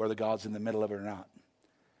 whether God's in the middle of it or not.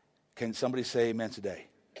 Can somebody say amen today?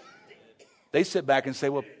 They sit back and say,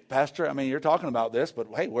 well, Pastor, I mean, you're talking about this, but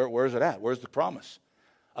hey, where's it at? Where's the promise?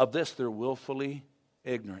 Of this, they're willfully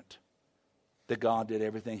ignorant that God did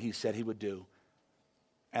everything he said he would do.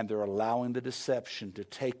 And they're allowing the deception to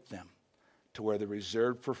take them to where they're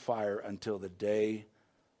reserved for fire until the day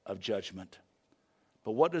of judgment.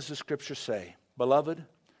 But what does the scripture say? Beloved,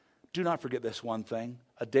 do not forget this one thing.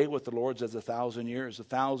 A day with the Lord is as 1,000 years.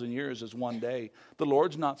 1,000 years is one day. The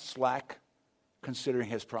Lord's not slack considering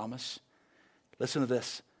his promise. Listen to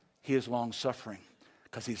this. He is long-suffering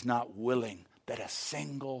because he's not willing that a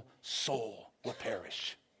single soul will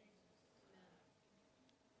perish.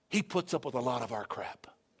 He puts up with a lot of our crap.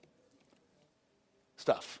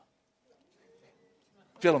 Stuff.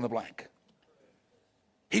 Fill in the blank.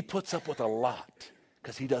 He puts up with a lot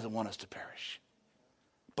because he doesn't want us to perish.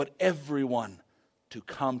 But everyone to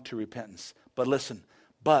come to repentance. But listen,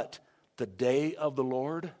 but the day of the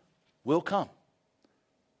Lord will come.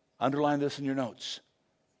 Underline this in your notes.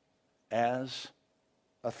 As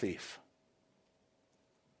a thief.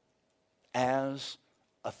 as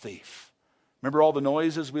a thief. Remember all the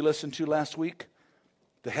noises we listened to last week?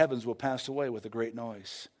 The heavens will pass away with a great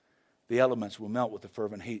noise. The elements will melt with a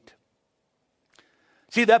fervent heat.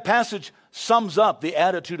 See, that passage sums up the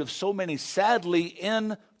attitude of so many, sadly,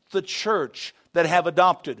 in the church that have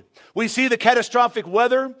adopted. We see the catastrophic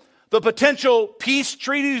weather, the potential peace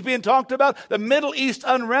treaties being talked about, the Middle East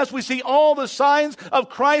unrest. We see all the signs of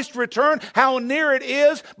Christ's return, how near it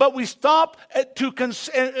is, but we stop and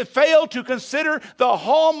fail to consider the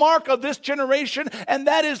hallmark of this generation, and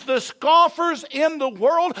that is the scoffers in the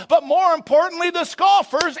world, but more importantly, the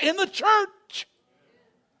scoffers in the church.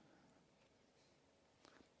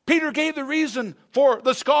 Peter gave the reason for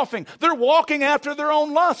the scoffing. They're walking after their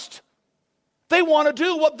own lust. They want to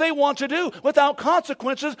do what they want to do without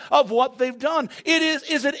consequences of what they've done.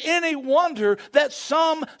 Is it any wonder that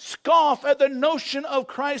some scoff at the notion of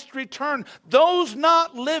Christ's return? Those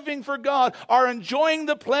not living for God are enjoying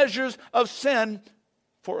the pleasures of sin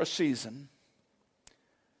for a season.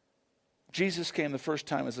 Jesus came the first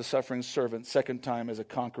time as a suffering servant, second time as a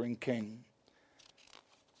conquering king.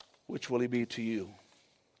 Which will he be to you?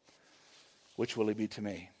 Which will he be to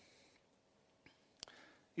me?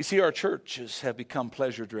 You see, our churches have become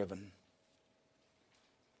pleasure-driven,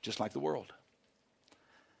 just like the world.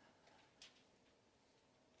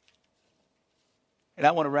 And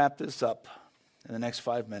I want to wrap this up in the next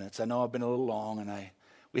 5 minutes. I know I've been a little long, and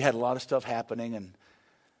we had a lot of stuff happening, and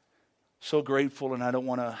so grateful, and I don't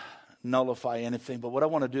want to nullify anything. But what I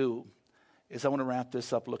want to do is I want to wrap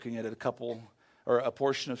this up looking at a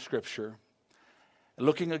portion of Scripture,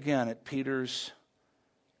 looking again at Peter's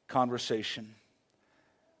conversation.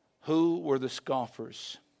 Who were the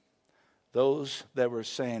scoffers? Those that were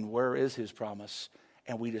saying, where is his promise?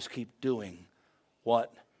 And we just keep doing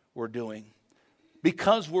what we're doing.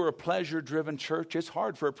 Because we're a pleasure-driven church, it's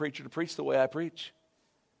hard for a preacher to preach the way I preach.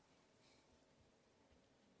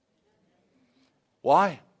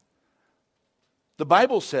 Why? The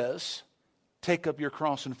Bible says, take up your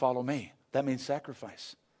cross and follow me. That means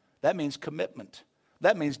sacrifice. That means commitment.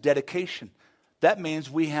 That means dedication. That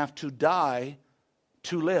means we have to die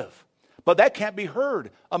to live. But that can't be heard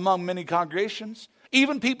among many congregations.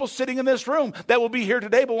 Even people sitting in this room that will be here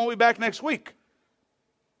today but won't be back next week.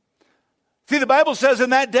 See, the Bible says in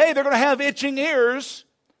that day they're going to have itching ears,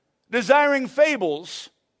 desiring fables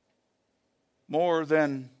more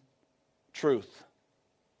than truth.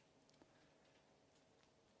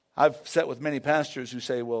 I've sat with many pastors who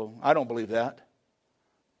say, well, I don't believe that.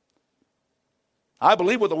 I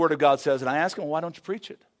believe what the Word of God says, and I ask them, why don't you preach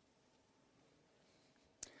it?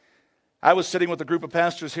 I was sitting with a group of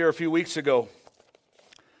pastors here a few weeks ago,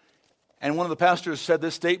 and one of the pastors said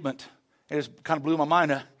this statement, and it just kind of blew my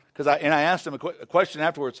mind, because I asked him a question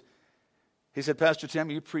afterwards. He said, Pastor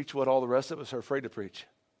Tim, you preach what all the rest of us are afraid to preach.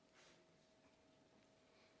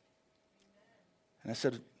 And I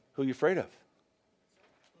said, who are you afraid of?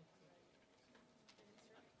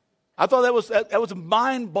 I thought that was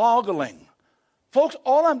mind-boggling. Folks,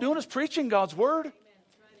 all I'm doing is preaching God's Word.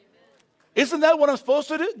 Isn't that what I'm supposed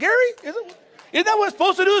to do? Gary, isn't that what I'm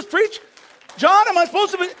supposed to do is preach? John, am I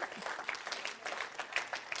supposed to be?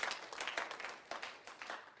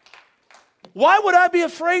 Why would I be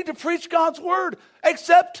afraid to preach God's Word?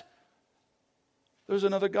 Except there's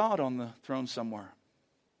another God on the throne somewhere.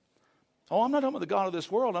 Oh, I'm not talking about the God of this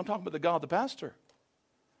world. I'm talking about the God of the pastor.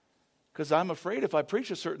 Because I'm afraid if I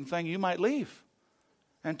preach a certain thing, you might leave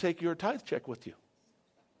and take your tithe check with you.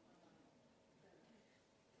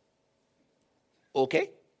 Okay.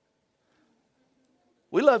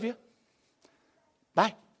 We love you.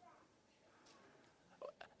 Bye.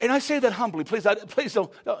 And I say that humbly. Please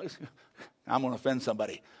don't. I'm going to offend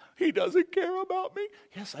somebody. He doesn't care about me.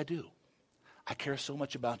 Yes, I do. I care so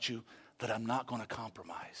much about you that I'm not going to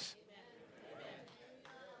compromise.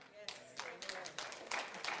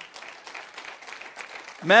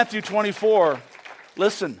 Matthew 24,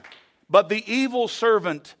 listen. But the evil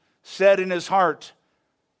servant said in his heart,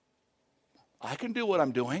 I can do what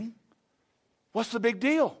I'm doing. What's the big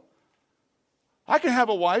deal? I can have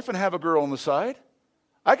a wife and have a girl on the side.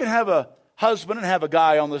 I can have a husband and have a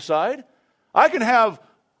guy on the side. I can have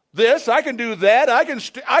this. I can do that. I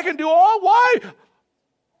can do all. Why?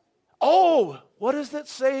 Oh, what does that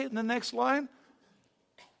say in the next line?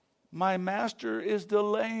 My master is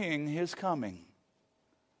delaying his coming.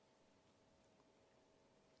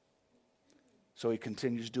 So he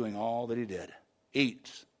continues doing all that he did.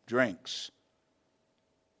 Eats, drinks.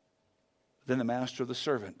 Then the master of the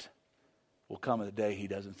servant will come in a day he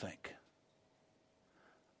doesn't think.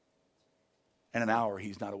 In an hour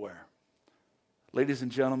he's not aware. Ladies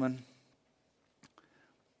and gentlemen,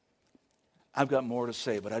 I've got more to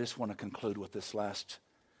say, but I just want to conclude with this last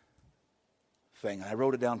thing. I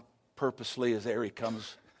wrote it down purposely as Ari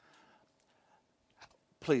comes.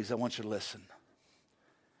 Please, I want you to listen.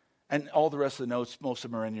 And all the rest of the notes, most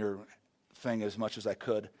of them are in your thing as much as I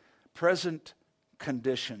could. Present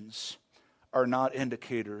conditions are not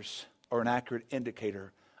indicators or an accurate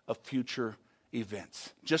indicator of future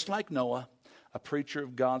events. Just like Noah, a preacher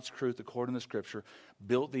of God's truth according to the Scripture,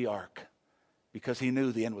 built the ark because he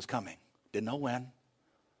knew the end was coming. Didn't know when.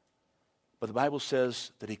 But the Bible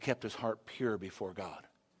says that he kept his heart pure before God.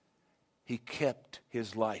 He kept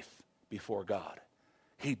his life before God.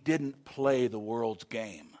 He didn't play the world's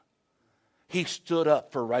game. He stood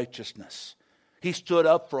up for righteousness. He stood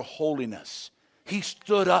up for holiness. He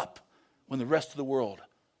stood up when the rest of the world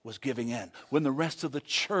was giving in, when the rest of the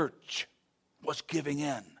church was giving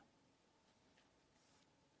in.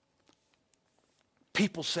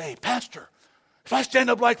 People say, Pastor, if I stand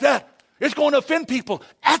up like that, it's going to offend people.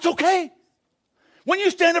 That's okay. When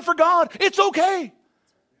you stand up for God, it's okay.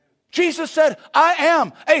 Jesus said, I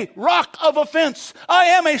am a rock of offense. I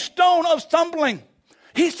am a stone of stumbling.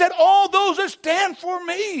 He said, all those that stand for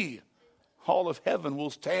me, all of heaven will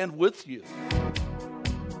stand with you.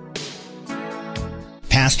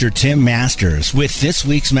 Pastor Tim Masters with this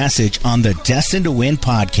week's message on the Destined to Win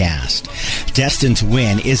podcast. Destined to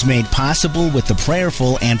Win is made possible with the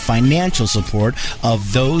prayerful and financial support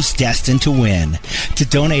of those destined to win. To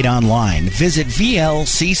donate online, visit vlccaz.org.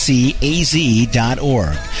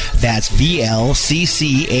 That's vlccaz.org.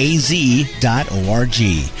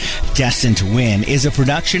 Destined to Win is a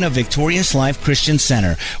production of Victorious Life Christian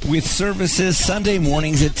Center with services Sunday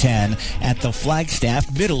mornings at 10 at the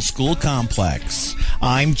Flagstaff Middle School Complex.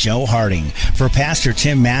 I'm Joe Harding. For Pastor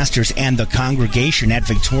Tim Masters and the congregation at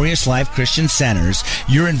Victorious Life Christian Centers,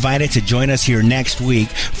 you're invited to join us here next week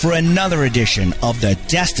for another edition of the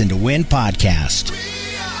Destined to Win podcast.